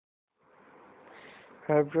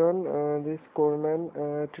Hi everyone, this is Coleman.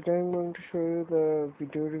 Today I'm going to show you the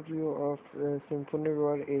video review of Symphony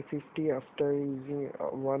A50 after using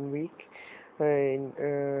 1 week in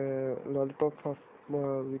Lollipop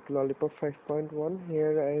with Lollipop 5.1.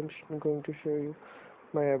 Here I am going to show you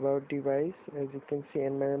my about device, as you can see,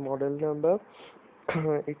 and my model number.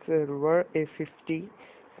 It's a A50,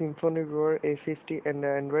 Symphony A50, and the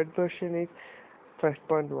Android version is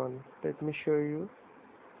 5.1. Let me show you.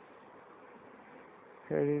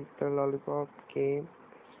 Here is the Lollipop game,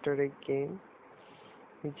 historic game,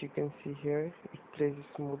 which you can see here. It plays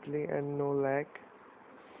smoothly and no lag,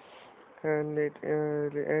 and it's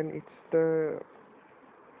the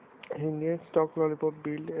Indian stock Lollipop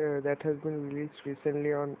build that has been released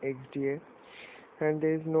recently on XDA, and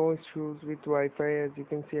there is no issues with Wi-Fi. As you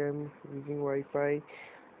can see, I'm using Wi-Fi,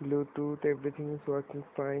 Bluetooth, everything is working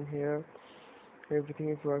fine here. Everything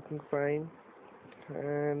is working fine,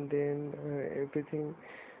 and then everything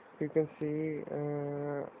you can see.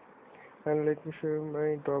 And let me show you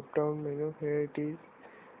my drop down menu. Here it is.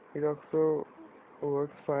 It also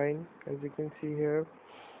works fine, as you can see here.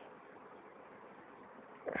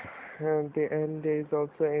 And there is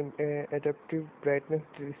also a adaptive brightness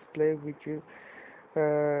display, which will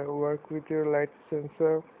work with your light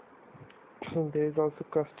sensor. There is also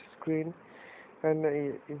cust screen, and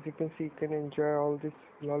as you can see, you can enjoy all these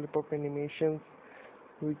Lollipop animations,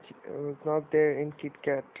 which was not there in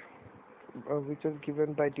KitKat, which was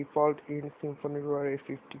given by default in Symphony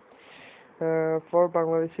A50. For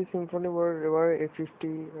Bangladeshi Symphony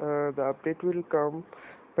A50, the update will come,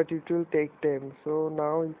 but it will take time. So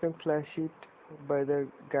now you can flash it by the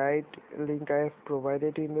guide link I have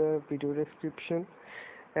provided in the video description.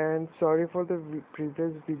 And sorry for the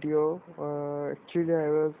previous video. Actually, I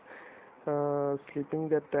was sleeping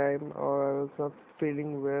that time, or I was not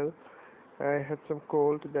feeling well. I had some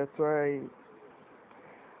cold. That's why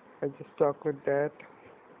I just talk with that.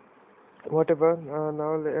 Whatever.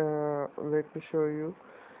 Now let me show you.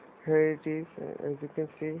 Here it is. As you can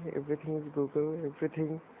see, everything is Google.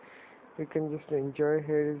 Everything you can just enjoy.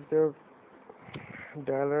 Here is the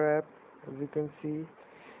dialer app. As you can see,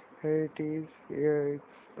 here it is.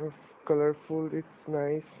 Yeah, it's colorful. It's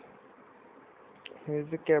nice. Here's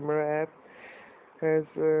the camera app. As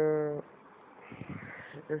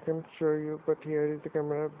I can show you, but here is the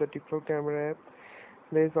camera app, the default camera app.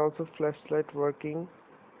 There is also flashlight working.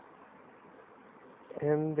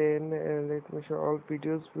 And then let me show, all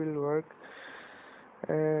videos will work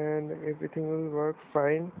and everything will work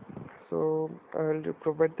fine. So I'll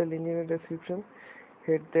provide the link in the description.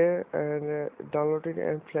 Hit there and download it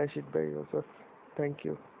and flash it by yourself. Thank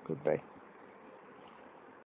you. Goodbye.